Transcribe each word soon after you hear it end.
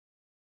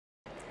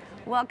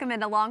Welcome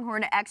into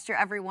Longhorn Extra,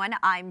 everyone.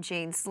 I'm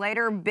Jane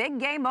Slater. Big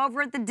game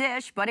over at the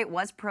Dish, but it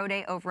was pro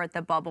day over at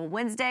the Bubble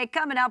Wednesday.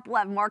 Coming up, we'll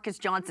have Marcus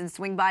Johnson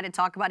swing by to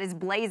talk about his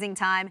blazing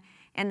time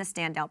and the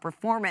standout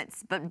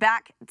performance. But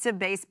back to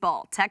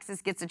baseball.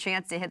 Texas gets a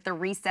chance to hit the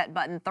reset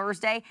button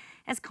Thursday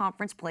as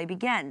conference play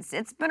begins.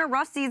 It's been a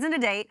rough season to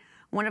date,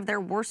 one of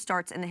their worst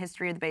starts in the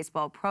history of the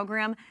baseball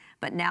program,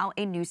 but now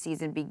a new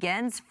season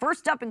begins.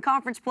 First up in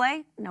conference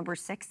play, number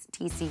 6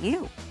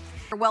 TCU.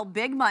 Well,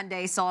 Big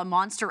Monday saw a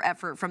monster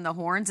effort from the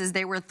Horns as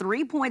they were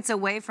 3 points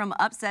away from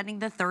upsetting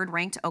the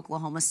third-ranked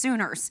Oklahoma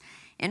Sooners.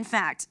 In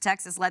fact,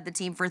 Texas led the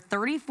team for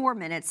 34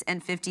 minutes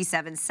and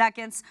 57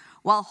 seconds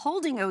while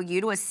holding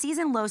OU to a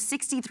season-low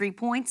 63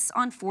 points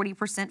on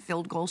 40%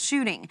 field goal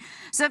shooting.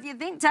 So if you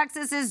think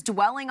Texas is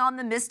dwelling on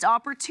the missed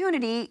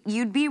opportunity,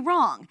 you'd be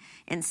wrong.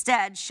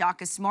 Instead,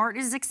 Shaka Smart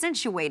is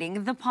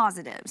accentuating the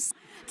positives.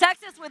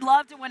 Texas would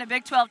love to win a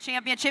Big 12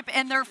 championship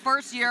in their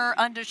first year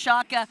under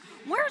Shaka.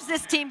 Where's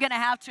this team going to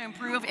have to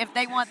improve if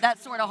they want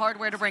that sort of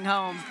hardware to bring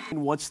home?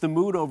 What's the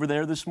mood over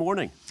there this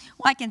morning?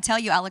 Well, I can tell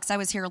you, Alex, I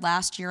was here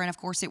last year, and of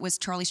course it was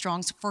Charlie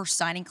Strong's first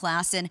signing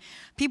class, and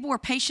people were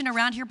patient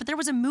around here, but there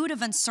was a mood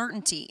of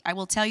uncertainty. I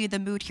will tell you the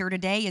mood here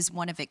today is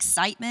one of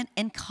excitement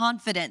and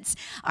confidence.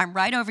 I'm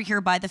right over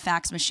here by the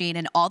fax machine,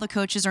 and all the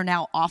coaches are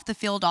now off the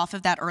field, off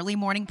of that early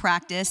morning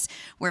practice,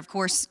 where, of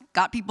course,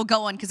 got people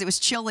going because it was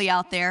chilly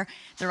out there.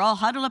 They're all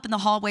huddled up in the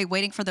hallway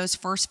waiting for those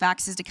first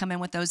faxes to come in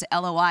with those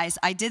LOIs.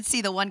 I did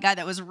see the one guy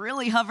that was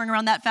really hovering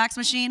around that fax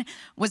machine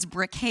was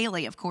Brick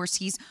Haley. Of course,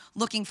 he's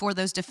looking for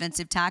those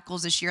defensive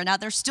tackles this year. Now,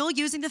 they're still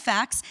using the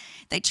fax.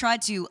 They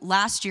tried to,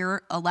 last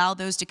year, allow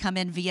those to come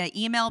in via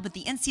email, but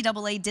the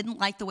NCAA didn't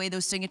like the way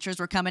those signatures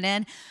were coming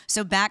in,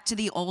 so back to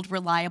the old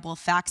reliable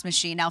fax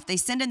machine. Now, if they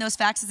send in those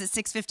faxes at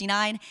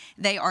 6:59,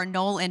 they are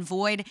null and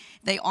void.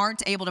 They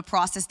aren't able to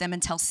process them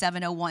until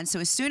 7:01. So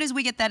as soon as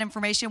we get that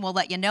information, we'll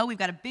let you know. We've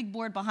got a big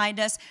board behind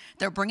us.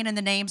 They're bringing in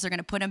the names. They're going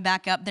to put them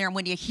back up there, and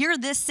when you hear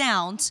this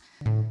sound,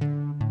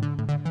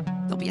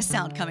 there'll be a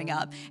sound coming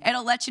up.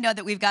 It'll let you know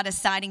that we've got a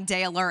signing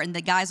day alert, and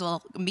the guys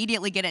will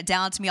immediately get it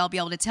down to me. I'll be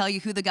able to tell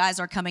you who the guys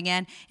are coming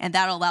in, and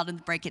that'll allow them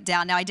to break it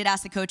down. Now, I did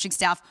ask the coaching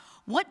staff,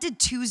 what did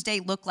Tuesday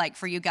look like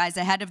for you guys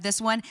ahead of this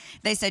one?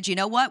 They said, you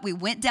know what? We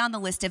went down the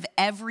list of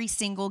every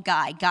single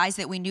guy, guys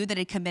that we knew that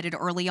had committed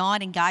early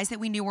on and guys that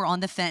we knew were on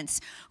the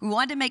fence. We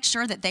wanted to make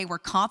sure that they were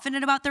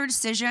confident about their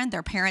decision.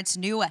 Their parents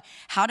knew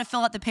how to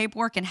fill out the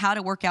paperwork and how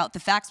to work out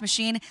the fax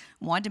machine.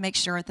 Wanted to make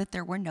sure that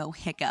there were no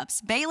hiccups.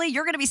 Bailey,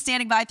 you're going to be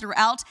standing by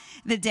throughout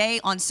the day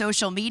on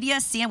social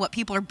media, seeing what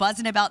people are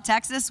buzzing about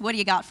Texas. What do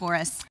you got for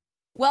us?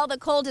 Well, the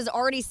cold has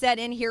already set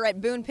in here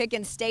at Boone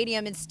Pickens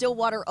Stadium in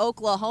Stillwater,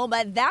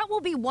 Oklahoma. That will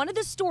be one of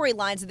the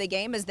storylines of the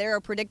game, as they're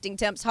predicting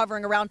temps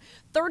hovering around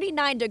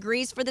 39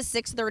 degrees for the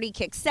 6:30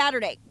 kick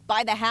Saturday.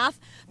 By the half,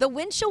 the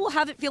wind chill will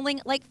have it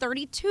feeling like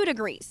 32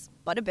 degrees.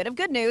 But a bit of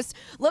good news.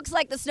 Looks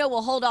like the snow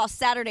will hold off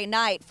Saturday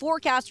night.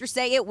 Forecasters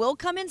say it will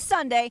come in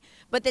Sunday,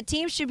 but the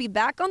team should be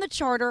back on the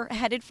charter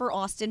headed for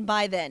Austin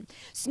by then.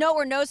 Snow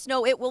or no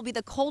snow, it will be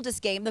the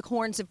coldest game the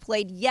Horns have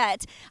played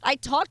yet. I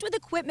talked with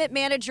equipment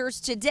managers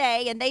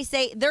today, and they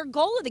say their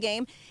goal of the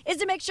game is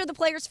to make sure the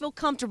players feel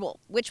comfortable,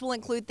 which will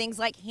include things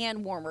like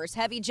hand warmers,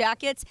 heavy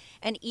jackets,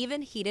 and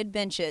even heated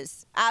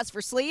benches. As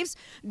for sleeves,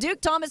 Duke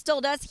Thomas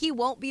told us he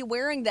won't be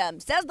wearing them.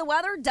 Says the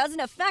weather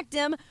doesn't affect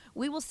him.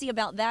 We will see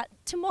about that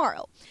tomorrow.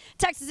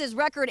 Texas's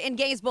record in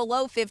games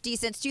below 50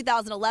 since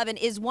 2011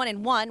 is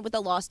 1-1 with a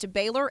loss to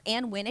Baylor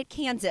and win at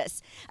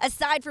Kansas.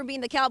 Aside from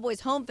being the Cowboys'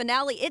 home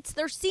finale, it's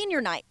their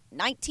senior night.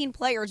 19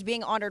 players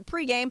being honored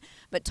pregame,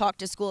 but talked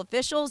to school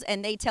officials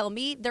and they tell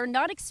me they're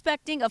not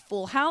expecting a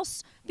full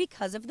house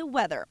because of the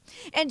weather.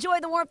 Enjoy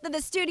the warmth of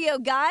the studio,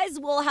 guys.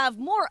 We'll have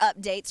more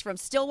updates from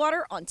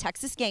Stillwater on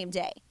Texas Game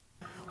Day.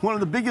 One of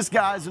the biggest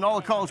guys in all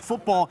of college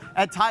football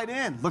at tight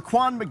end,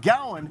 Laquan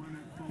McGowan.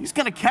 He's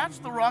going to catch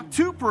the rock,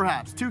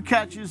 perhaps. 2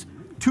 catches,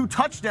 2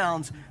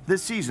 touchdowns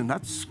this season.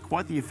 That's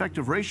quite the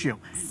effective ratio.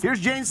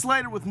 Here's Jane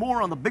Slater with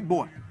more on the big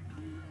boy.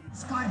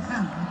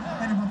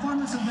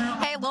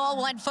 Hey, Lowell,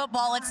 one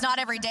football, it's not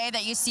every day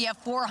that you see a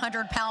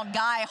 400-pound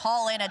guy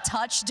haul in a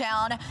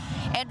touchdown.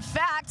 In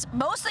fact,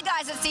 most of the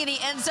guys that see the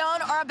end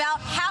zone are about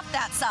half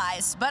that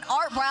size. But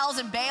Art Briles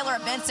and Baylor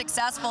have been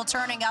successful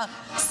turning a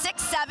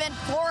 6'7",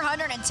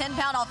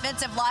 410-pound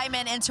offensive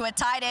lineman into a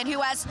tight end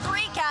who has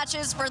 3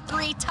 catches for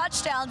 3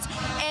 touchdowns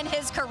in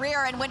his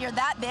career. And when you're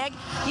that big,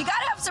 you got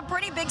to have some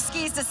pretty big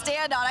skis to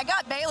stand on. I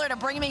got Baylor to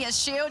bring me his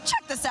shoe.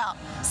 Check this out.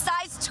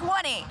 Size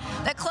 20.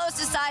 The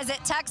closest size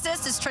at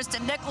Texas is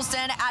Tristan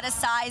Nicholson at a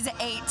size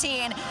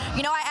 18.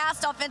 You know, I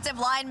asked offensive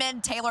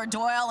lineman Taylor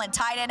Doyle and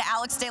tight end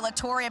Alex De La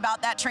Torre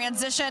about that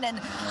transition, and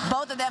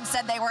both of them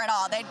said they were at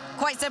all. They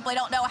quite simply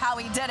don't know how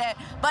he did it,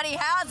 but he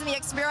has, and the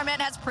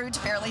experiment has proved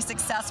fairly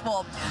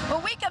successful.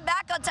 When we come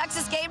back on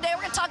Texas Game Day,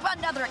 we're going to talk about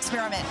another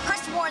experiment,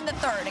 Chris Warren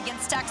III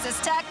against Texas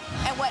Tech,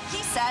 and what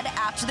he said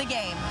after the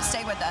game.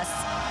 Stay with us.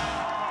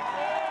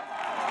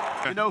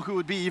 You know who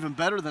would be even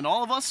better than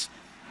all of us?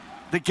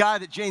 The guy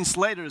that Jane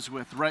Slater is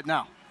with right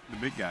now. The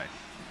big guy.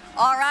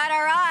 All right,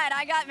 all right.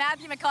 I got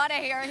Matthew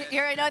McConaughey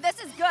here. You know, this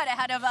is good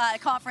ahead of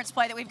conference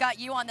play that we've got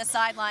you on the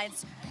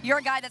sidelines. You're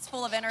a guy that's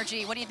full of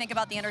energy. What do you think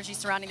about the energy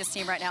surrounding this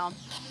team right now?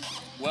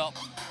 Well,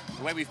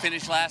 the way we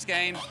finished last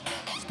game,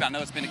 I know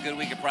it's been a good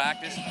week of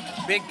practice.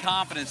 Big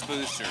confidence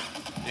booster.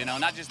 You know,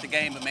 not just the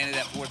game, but mainly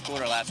that fourth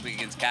quarter last week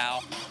against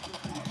Cal.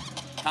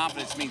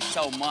 Confidence means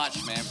so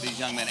much, man, for these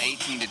young men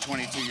 18 to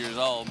 22 years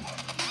old.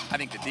 I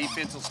think the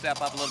defense will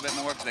step up a little bit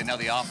more because they know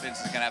the offense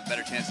is going to have a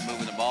better chance of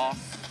moving the ball.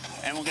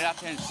 And we'll get out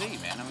there and see,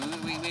 man. I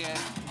mean, we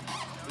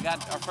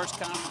got our first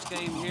conference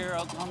game here,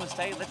 Oklahoma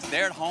State.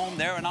 They're at home.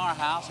 They're in our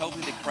house.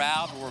 Hopefully the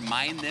crowd will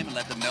remind them and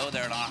let them know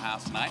they're in our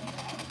house tonight.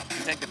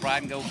 And take the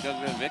pride and go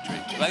to victory.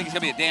 I think it's going to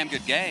be a damn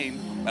good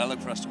game, but I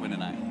look for us to win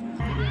tonight.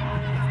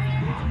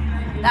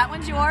 That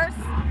one's yours.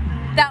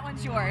 That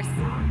one's yours.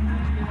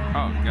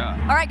 Oh, God.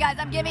 All right, guys,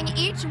 I'm giving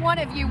each one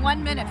of you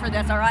 1 minute for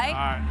this, all right?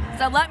 All right.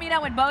 So let me know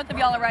when both of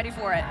y'all are ready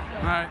for it.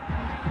 All right.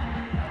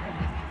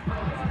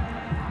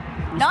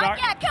 Not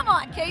yet. Come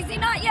on, Casey.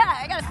 Not yet.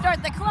 I got to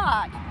start the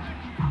clock.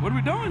 What are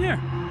we doing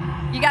here?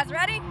 You guys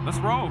ready? Let's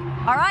roll.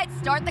 All right,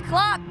 start the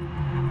clock.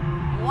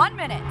 1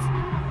 minute.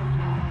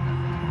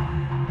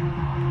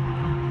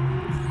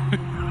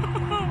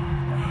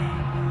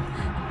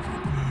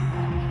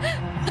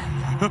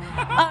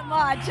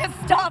 Ahmad, just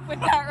stop with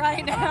that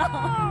right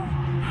now.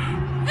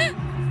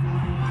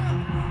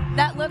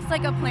 That looks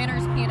like a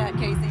Planter's peanut,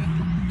 Casey.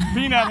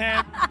 Peanut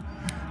head.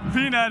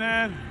 Peanut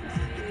head.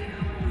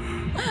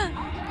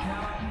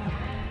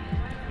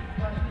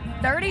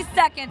 30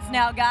 seconds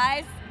now,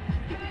 guys.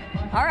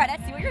 All right, I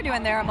see what you're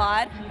doing there,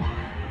 Ahmad.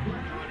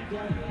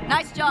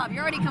 Nice job.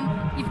 You're already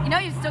you know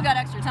you've still got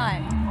extra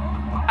time.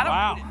 I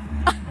don't need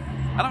it.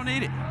 I don't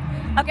need it.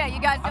 Okay,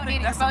 you guys don't need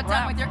it. You're both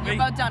done with you're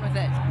both done with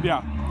it.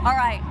 Yeah. All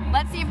right,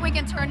 let's see if we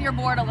can turn your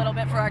board a little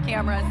bit for our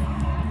cameras.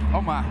 Oh,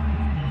 my.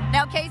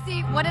 Now,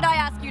 Casey, what did I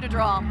ask you to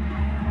draw?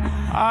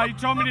 You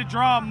told me to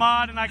draw a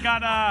mod, and I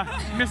got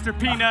Mr.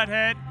 Peanut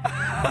Head.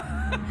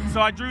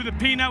 So I drew the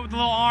peanut with the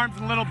little arms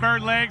and little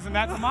bird legs, and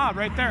that's a mod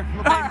right there.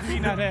 Little baby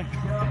peanut head.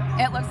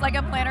 It looks like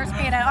a Planter's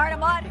peanut. All right,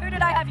 Ahmad, who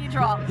did I have you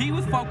draw? He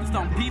was focused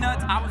on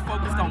peanuts. I was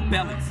focused on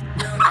bellies.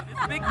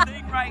 This big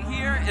thing right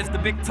here is the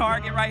big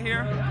target right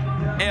here.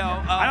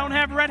 I don't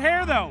have red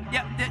hair, though.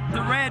 Yeah,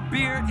 the red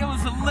beard, it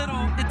was a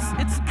little,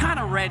 it's kind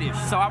of reddish.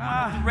 So I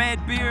went with the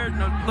red beard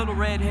and a little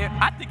red hair.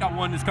 I think I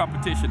won this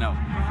competition, though.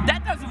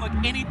 That doesn't look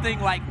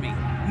anything like me.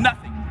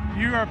 Nothing.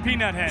 You are a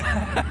peanut head.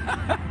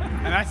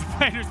 And that's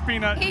Slater's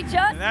peanut. He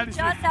just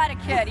had a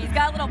kid. He's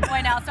got a little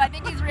boy now, so I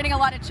think he's reading a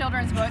lot of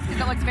children's books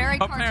because it looks very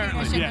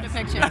cartoonish in the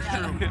depiction. That's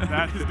true.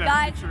 That is definitely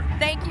Guys, true.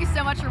 thank you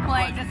so much for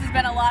playing. This has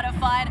been a lot of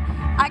fun.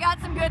 I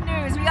got some good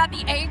news. We got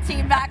the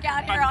A-team back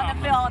out here on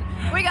the field.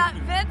 We got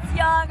Vince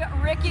Young,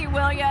 Ricky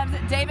Williams,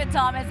 David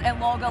Thomas, and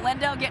Lowell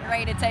Galindo getting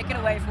ready to take it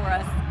away for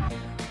us.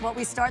 Well,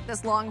 we start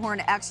this Longhorn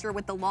Extra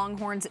with the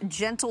Longhorns'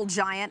 gentle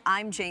giant.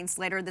 I'm Jane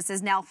Slater. This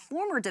is now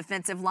former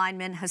defensive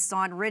lineman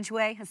Hassan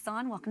Ridgway.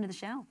 Hassan, welcome to the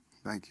show.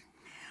 Thank you.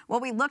 Well,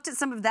 we looked at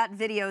some of that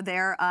video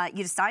there.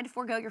 You decided to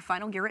forego your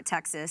final year at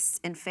Texas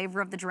in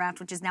favor of the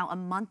draft, which is now a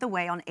month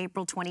away on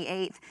April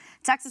 28th.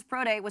 Texas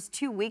Pro Day was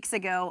 2 weeks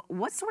ago.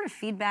 What sort of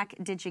feedback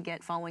did you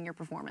get following your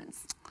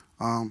performance?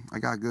 I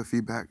got good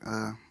feedback.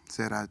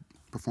 Said I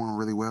performed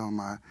really well in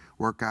my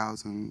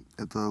workouts and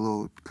at the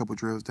little couple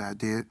drills that I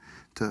did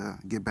to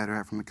get better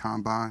at from the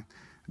combine.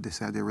 They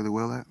said I did really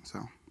well at.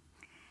 So,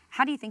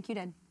 how do you think you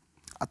did?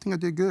 I think I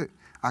did good.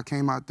 I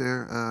came out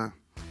there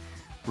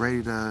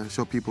ready to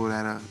show people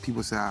that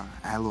people say I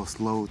had a little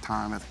slow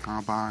time at the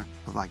combine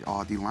of like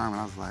all D linemen.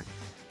 I was like,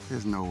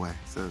 there's no way.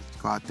 So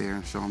go out there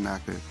and show them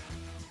that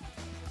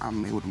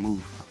I'm able to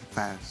move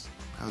fast.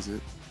 That was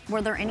it.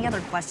 Were there any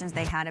other questions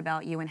they had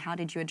about you, and how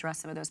did you address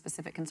some of those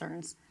specific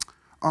concerns?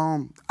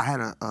 I had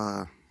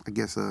I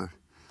guess a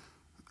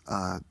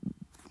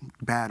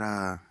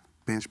bad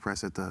bench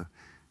press at the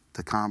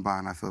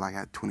combine. I feel like I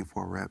had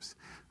 24 reps.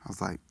 I was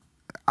like,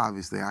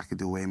 obviously I could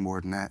do way more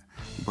than that,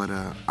 but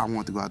I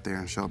want to go out there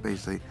and show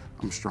basically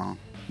I'm strong.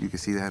 You can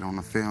see that on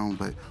the film,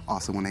 but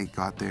also when they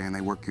go out there and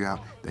they work you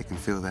out, they can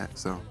feel that.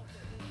 So,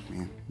 I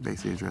mean,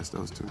 basically address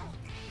those two.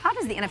 How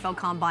does the NFL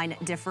Combine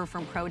differ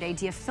from Pro Day?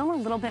 Do you feel a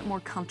little bit more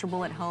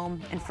comfortable at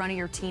home in front of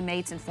your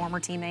teammates and former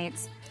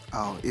teammates?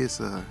 Oh,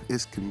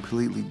 it's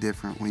completely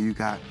different when you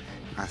got,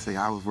 like I say,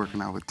 I was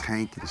working out with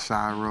Tank and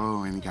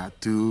Shiro, and you got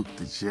Duke,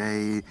 the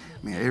Jay. I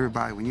mean,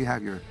 everybody, when you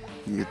have your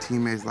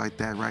teammates like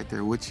that right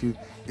there with you,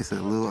 it's a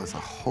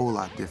whole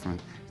lot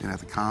different than at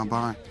the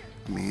Combine.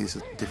 I mean, it's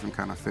a different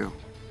kind of feel.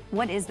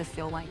 What is the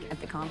feel like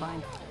at the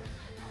Combine?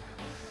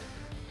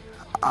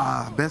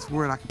 Best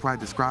word I could probably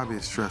describe it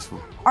is stressful.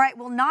 All right,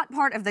 well, not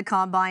part of the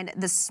Combine,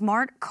 the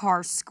Smart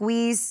Car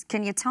Squeeze.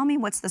 Can you tell me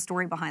what's the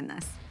story behind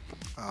this?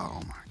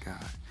 Oh, my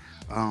God.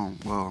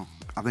 Well,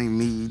 I think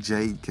me,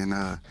 Jake, and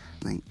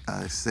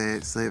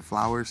Sid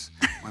Flowers,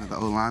 one of the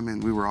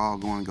O-linemen, we were all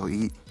going to go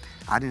eat.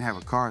 I didn't have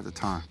a car at the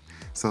time,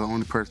 so the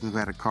only person who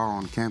had a car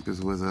on campus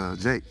was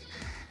Jake.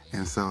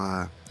 And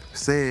so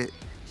Sid,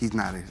 he's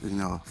not as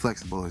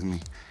flexible as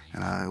me,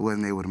 and I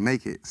wasn't able to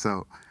make it.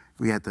 So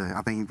we had to,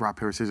 I think he brought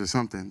paper scissors or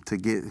something to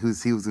get who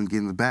he was going to get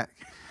in the back.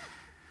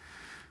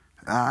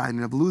 I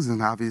ended up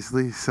losing,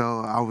 obviously,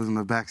 so I was in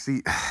the back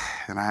seat,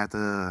 and I had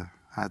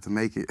to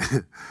make it.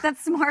 That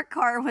smart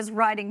car was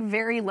riding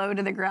very low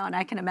to the ground,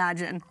 I can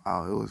imagine.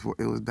 Oh,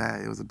 it was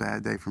bad. It was a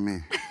bad day for me.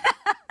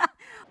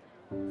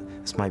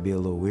 This might be a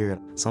little weird.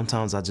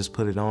 Sometimes I just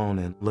put it on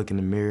and look in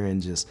the mirror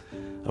and just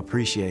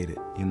appreciate it,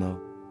 you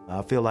know.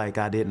 I feel like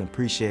I didn't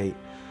appreciate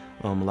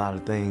a lot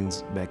of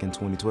things back in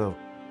 2012.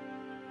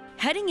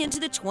 Heading into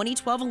the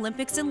 2012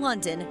 Olympics in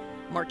London,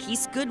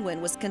 Marquise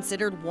Goodwin was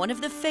considered one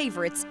of the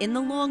favorites in the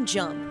long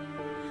jump.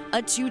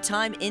 A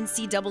two-time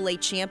NCAA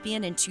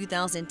champion in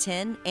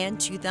 2010 and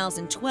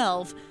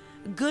 2012,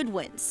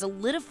 Goodwin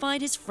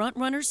solidified his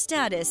front-runner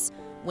status,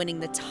 winning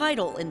the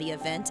title in the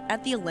event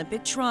at the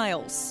Olympic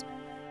trials.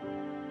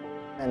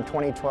 In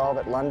 2012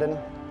 at London,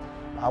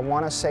 I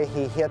want to say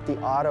he hit the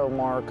auto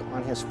mark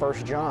on his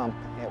first jump,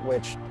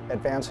 which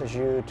advances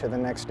you to the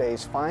next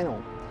day's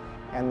final.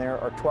 And there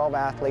are 12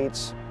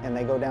 athletes, and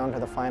they go down to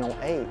the final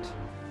 8.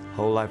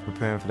 Whole life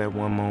preparing for that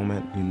one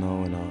moment, you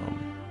know, and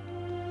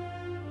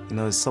you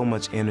know, there's so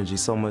much energy,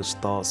 so much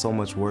thought, so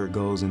much work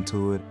goes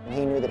into it.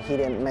 He knew that he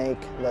didn't make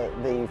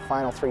the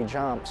final 3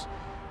 jumps.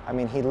 I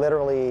mean, he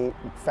literally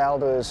fell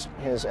to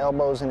his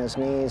elbows and his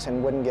knees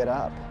and wouldn't get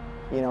up.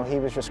 You know, he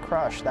was just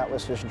crushed. That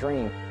was his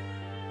dream.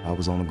 I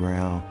was on the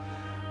ground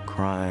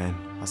crying.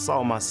 I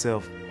saw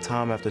myself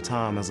time after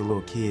time as a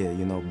little kid,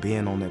 you know,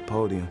 being on that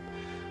podium,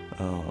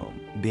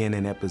 being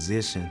in that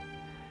position.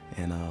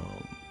 And,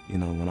 you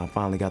know, when I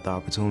finally got the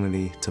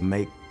opportunity to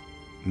make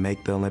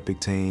the Olympic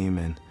team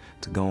and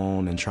to go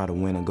on and try to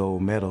win a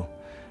gold medal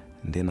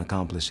and then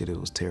accomplish it, it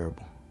was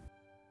terrible.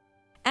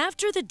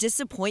 After the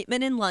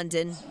disappointment in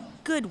London,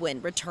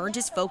 Goodwin returned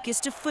his focus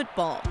to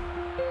football,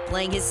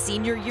 playing his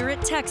senior year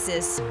at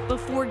Texas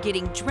before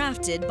getting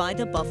drafted by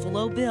the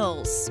Buffalo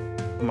Bills.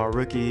 My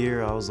rookie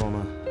year, I was on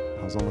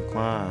a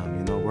climb,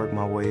 you know, worked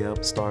my way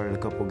up, started a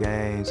couple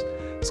games,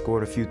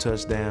 scored a few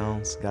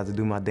touchdowns, got to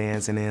do my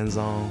dance in the end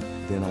zone.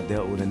 Then I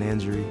dealt with an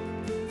injury,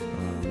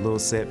 a little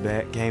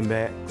setback, came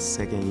back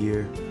second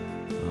year,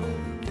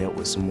 dealt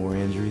with some more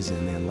injuries,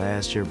 and then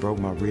last year broke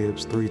my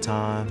ribs 3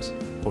 times,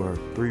 or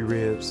 3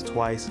 ribs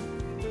twice.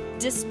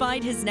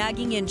 Despite his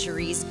nagging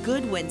injuries,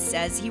 Goodwin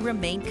says he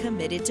remained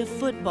committed to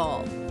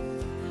football.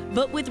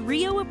 But with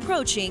Rio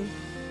approaching,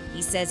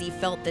 he says he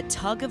felt the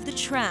tug of the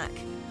track.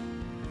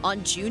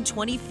 On June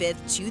 25,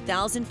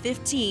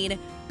 2015,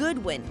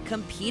 Goodwin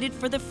competed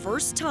for the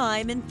first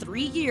time in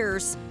 3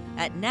 years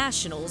at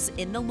Nationals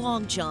in the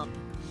long jump.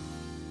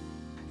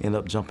 Ended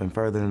up jumping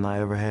further than I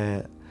ever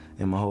had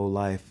in my whole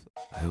life.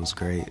 It was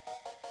great.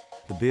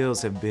 The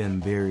Bills have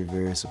been very,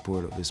 very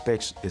supportive,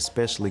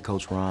 especially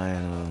Coach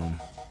Ryan.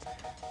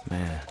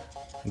 Man,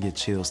 I get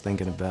chills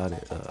thinking about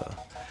it.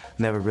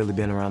 Never really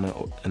been around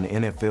an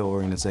NFL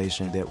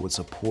organization that would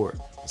support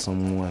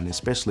someone,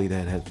 especially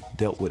that has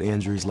dealt with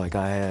injuries like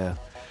I have,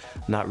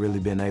 not really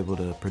been able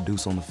to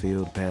produce on the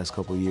field the past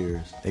couple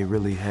years. They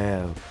really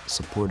have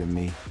supported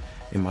me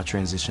in my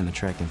transition to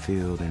track and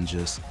field and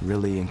just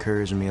really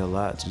encouraged me a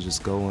lot to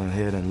just go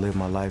ahead and live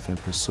my life and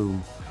pursue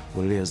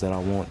what it is that I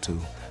want to,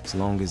 as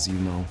long as, you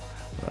know,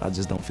 I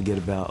just don't forget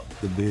about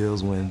the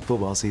Bills when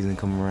football season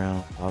come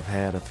around. I've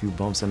had a few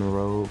bumps in the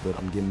road, but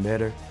I'm getting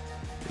better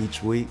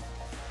each week,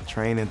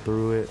 training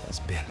through it. It's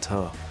been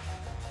tough.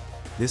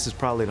 This is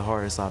probably the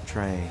hardest I've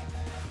trained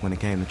when it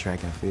came to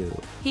track and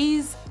field.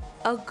 He's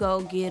a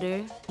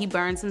go-getter. He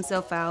burns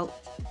himself out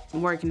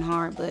working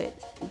hard,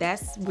 but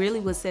that's really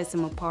what sets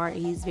him apart.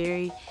 He's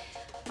very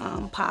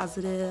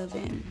positive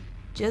and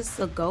just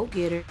a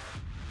go-getter.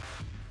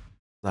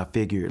 I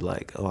figured,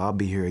 like, oh, I'll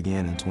be here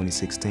again in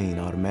 2016,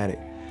 automatic,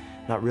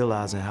 not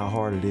realizing how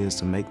hard it is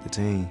to make the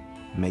team,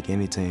 make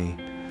any team.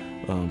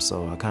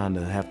 So I kind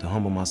of have to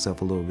humble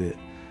myself a little bit.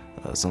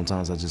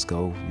 Sometimes I just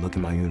go look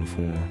at my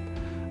uniform.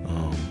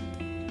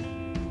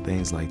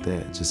 Things like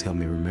that just help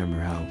me remember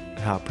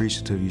how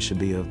appreciative you should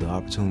be of the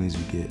opportunities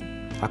you get.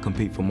 I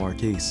compete for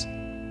Marquise.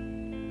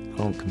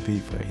 I don't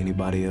compete for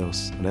anybody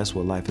else. That's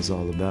what life is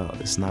all about.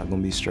 It's not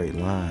gonna be a straight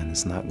line.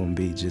 It's not gonna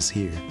be just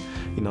here.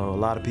 You know, a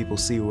lot of people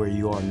see where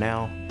you are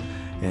now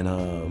and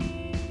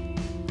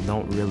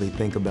don't really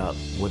think about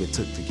what it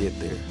took to get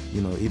there.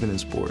 You know, even in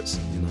sports,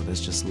 you know, that's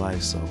just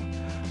life. So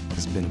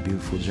it's been a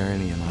beautiful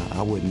journey and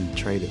I wouldn't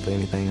trade it for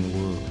anything in the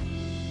world.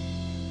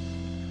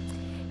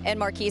 And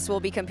Marquise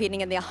will be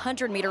competing in the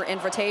 100-meter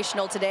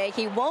invitational today.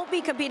 He won't be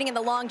competing in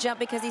the long jump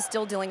because he's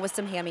still dealing with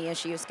some hammy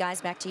issues.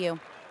 Guys, back to you.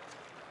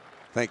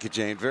 Thank you,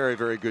 Jane. Very,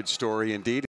 very good story indeed.